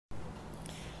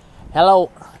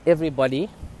Hello, everybody.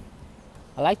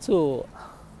 I like to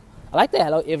I like the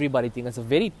hello everybody thing. It's a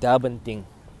very Durban thing,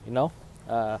 you know.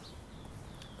 Uh,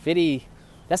 very.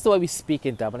 That's the way we speak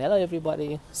in Durban. Hello,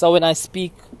 everybody. So when I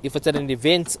speak, if it's at an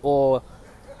event or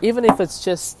even if it's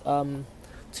just to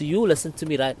you, listen to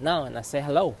me right now, and I say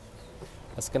hello,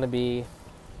 it's gonna be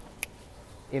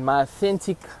in my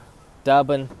authentic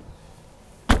Durban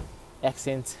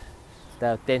accent,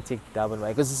 the authentic Durban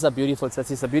way. Because it's a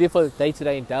beautiful day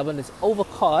today in Durban. It's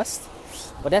overcast,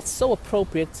 but that's so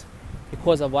appropriate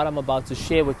because of what I'm about to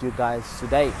share with you guys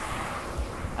today.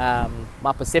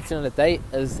 My perception of the day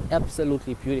is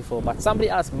absolutely beautiful, but somebody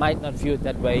else might not view it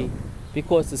that way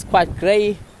because it's quite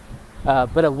grey, a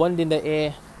bit of wind in the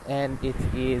air, and it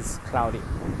is cloudy.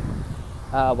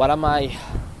 What am my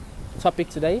topic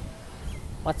today?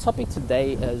 My topic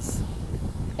today is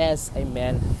as a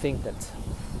man thinketh.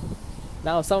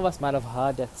 Now, some of us might have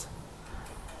heard that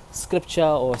scripture,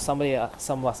 or some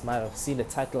of us might have seen the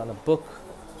title on a book,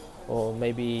 or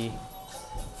maybe,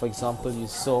 for example, you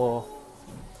saw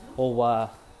or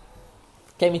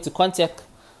came into contact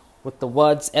with the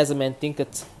words "as a man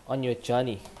thinketh" on your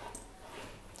journey.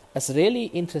 It's really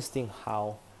interesting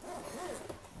how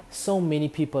so many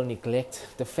people neglect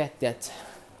the fact that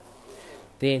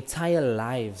their entire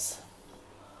lives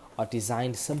are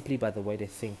designed simply by the way they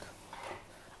think.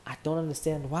 I don't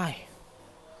understand why.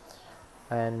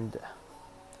 And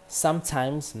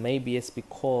sometimes maybe it's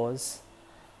because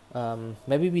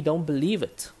maybe we don't believe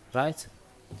it, right?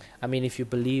 I mean, if you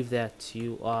believe that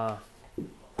you are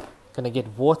going to get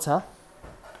water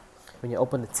when you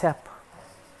open the tap,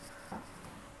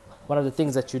 one of the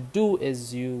things that you do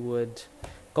is you would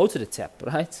go to the tap,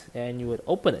 right? And you would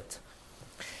open it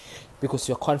because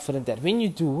you're confident that when you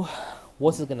do,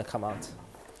 water is going to come out.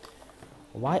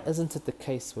 Why isn't it the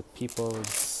case with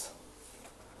people's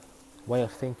way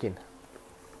of thinking?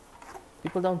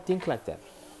 People don't think like that.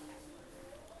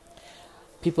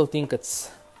 People think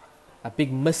it's a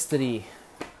big mystery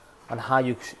on how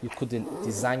you could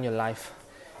design your life,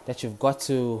 that you've got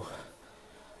to,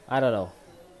 I don't know,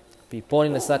 be born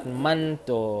in a certain month,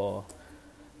 or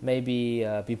maybe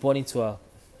be born into a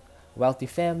wealthy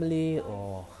family,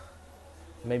 or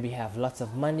maybe have lots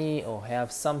of money, or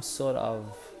have some sort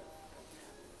of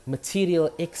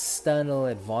material external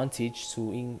advantage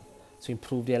to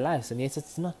improve their lives. And yet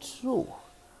it's not true.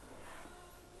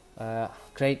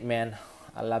 Great man,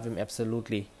 I love him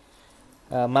absolutely.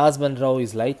 Miles Monroe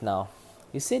is late now.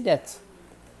 He said that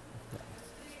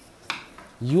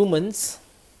humans,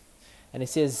 and he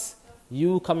says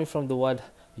you coming from the word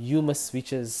humus,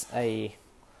 which is an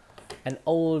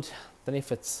old, I don't know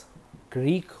if it's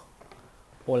Greek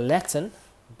or Latin,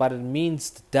 but it means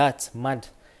dirt, mud,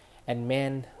 and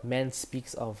man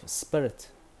speaks of spirit.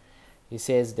 He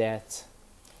says that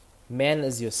man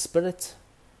is your spirit,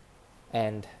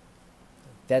 and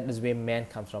that is where man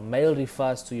comes from. Male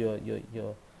refers to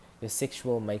your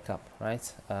sexual makeup,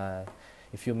 right?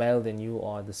 If you're male, then you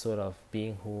are the sort of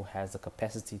being who has the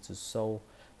capacity to sow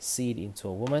seed into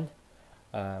a woman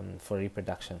for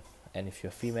reproduction. And if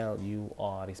you're female, you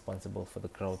are responsible for the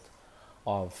growth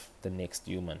of the next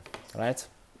human, right?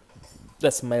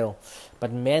 That's male.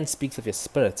 But man speaks of your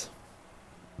spirit.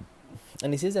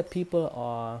 And he says that people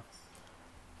are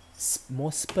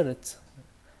more spirit.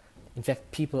 In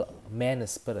fact, man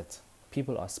is spirit.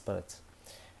 People are spirit,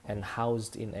 and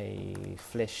housed in a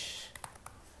flesh,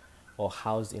 or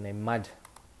housed in a mud.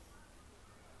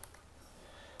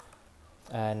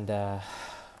 And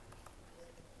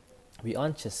we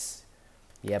aren't just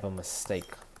a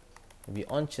mistake. We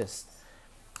aren't just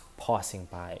passing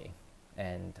by.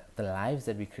 And the lives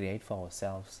that we create for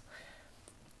ourselves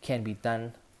can be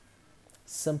done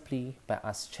simply by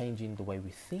us changing the way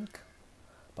we think.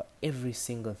 But every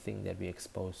single thing that we're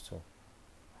exposed to,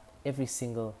 every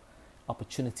single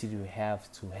opportunity we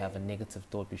have to have a negative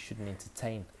thought, we shouldn't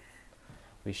entertain.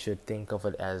 We should think of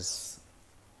it as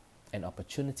an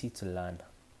opportunity to learn.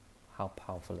 How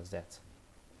powerful is that?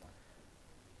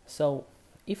 So,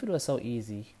 if it was so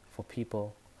easy for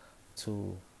people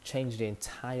to change their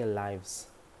entire lives,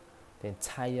 their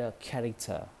entire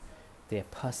character, their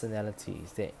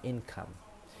personalities, their income,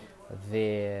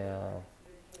 their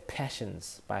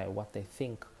passions by what they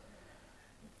think,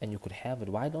 and you could have it,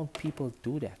 why don't people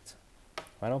do that?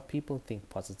 Why don't people think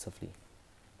positively?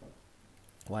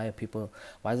 Why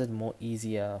is it more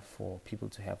easier for people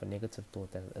to have a negative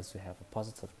thought than it is to have a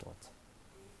positive thought?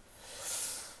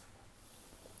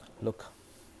 Look,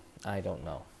 I don't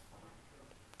know.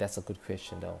 That's a good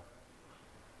question though.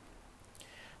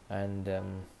 And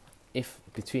if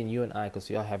between you and I, because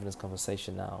we are having this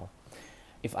conversation now,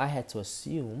 if I had to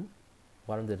assume,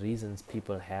 one of the reasons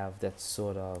people have that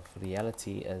sort of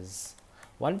reality is,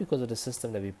 one, because of the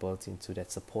system that we built into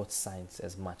that supports science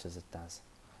as much as it does.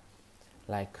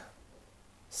 Like,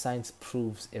 science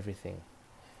proves everything,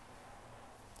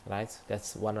 right?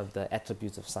 That's one of the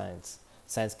attributes of science.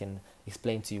 Science can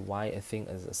explain to you why a thing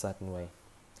is a certain way.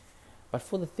 But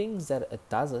for the things that it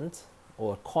doesn't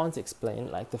or can't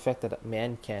explain, like the fact that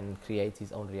man can create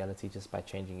his own reality just by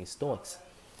changing his thoughts,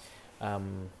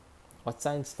 what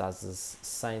science does is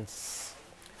science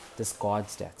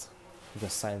discards that,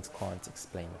 because science can't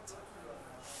explain it.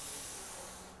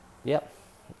 Yeah,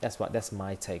 that's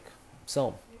my take.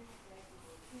 So,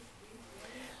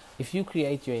 if you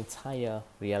create your entire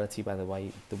reality by the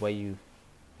way you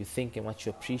think and what you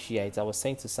appreciate, I was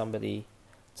saying to somebody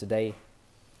today,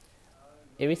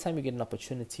 every time you get an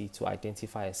opportunity to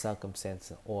identify a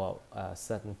circumstance or a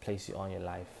certain place you are in your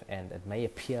life, and it may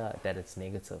appear that it's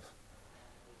negative,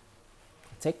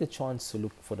 take the chance to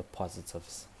look for the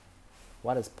positives.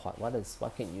 What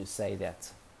can you say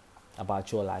that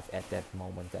about your life at that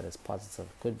moment that is positive?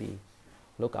 Could be,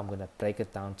 look, I'm going to break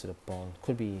it down to the bone.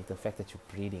 Could be the fact that you're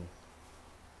breathing.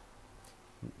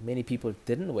 Many people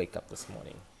didn't wake up this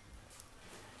morning.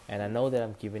 And I know that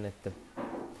I'm giving it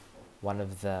one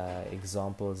of the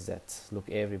examples that, look,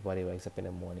 everybody wakes up in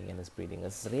the morning and is breathing.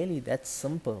 It's really that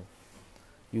simple.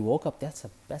 You woke up, that's a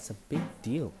big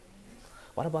deal.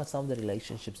 What about some of the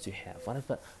relationships you have?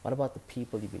 What about the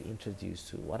people you've been introduced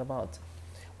to? What about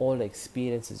all the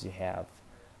experiences you have,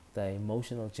 the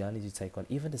emotional journeys you take on,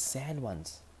 even the sad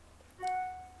ones?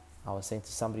 I was saying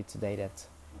to somebody today that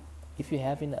if you're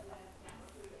at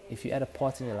a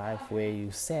part in your life where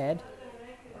you're sad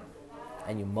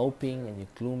and you're moping and you're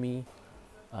gloomy,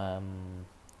 I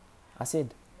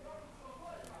said,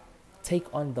 take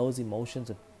on those emotions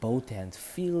with both hands,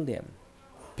 feel them,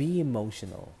 be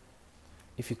emotional.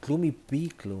 If you're gloomy, be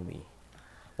gloomy.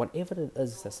 Whatever it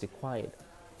is that's required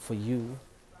for you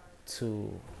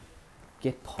to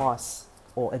get past,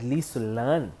 or at least to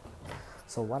learn.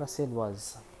 So what I said,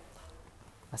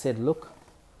 look,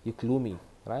 you're gloomy,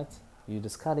 right? You're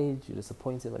discouraged, you're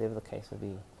disappointed, whatever the case may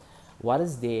be. What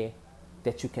is there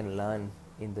that you can learn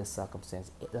in this circumstance?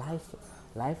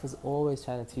 Life is always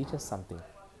trying to teach us something.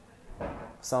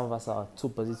 Some of us are too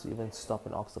busy to even stop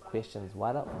and ask the questions.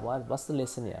 What's the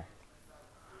lesson here?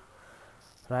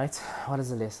 Right? What is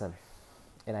the lesson?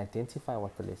 And identify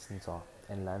what the lessons are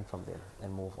and learn from them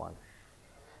and move on.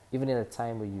 Even in a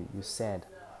time where you're sad,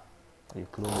 you're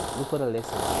gloomy, look for the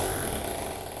lesson.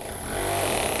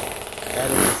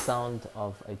 That is the sound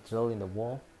of a drill in the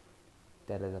wall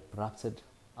that has abrupted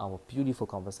our beautiful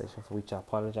conversation, for which I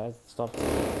apologize. Stop. No,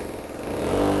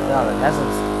 it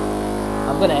hasn't.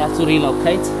 I'm gonna have to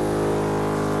relocate.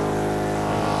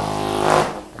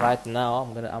 Right now,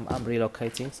 I'm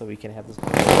relocating so we can have this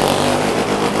conversation.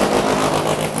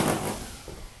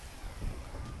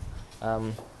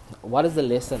 What is the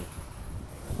lesson?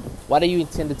 What are you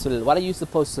intended to learn? What are you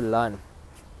supposed to learn?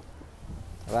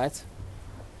 Right?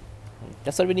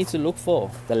 That's what we need to look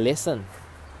for, the lesson.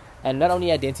 And not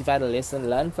only identify the lesson,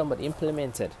 learn from it,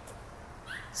 implement it,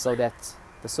 so that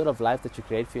the sort of life that you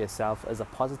create for yourself is a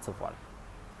positive one,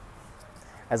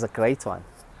 as a great one,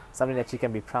 something that you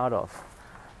can be proud of.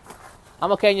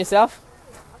 I'm okay in yourself?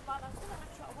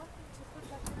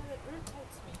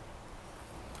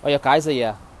 Oh, your guys are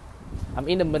here. I'm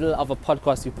in the middle of a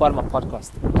podcast. You're part of my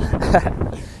podcast.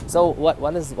 So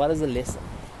what is the lesson?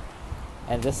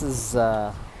 And this is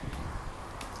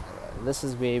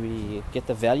where we get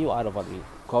the value out of what we're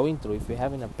going through. If we're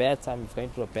having a bad time, if we're going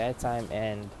through a bad time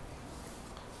and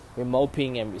we're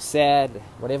moping and we're sad,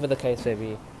 whatever the case may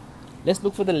be, let's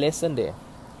look for the lesson there.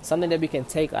 Something that we can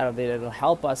take out of there that will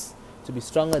help us to be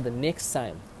stronger the next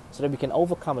time, so that we can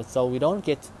overcome it, so we don't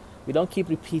keep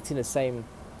repeating the same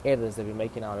errors that we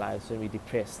make in our lives when we're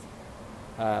depressed,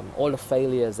 all the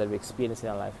failures that we experience in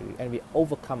our life, and we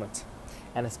overcome it.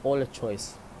 And it's all a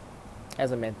choice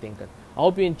as a man thinker. I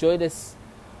hope you enjoy this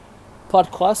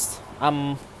podcast.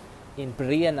 I'm in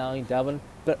Berea now, in Durban.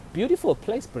 Beautiful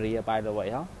place, Berea, by the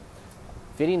way, huh?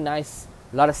 Very nice.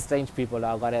 A lot of strange people,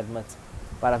 I gotta admit,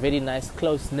 but a very nice,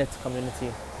 close-knit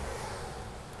community.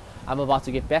 I'm about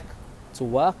to get back to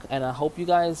work, and I hope you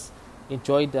guys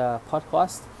enjoyed the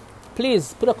podcast.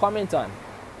 Please put a comment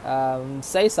on.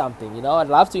 Say something. I'd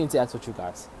love to interact with you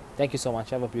guys. Thank you so much.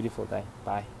 Have a beautiful day.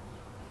 Bye.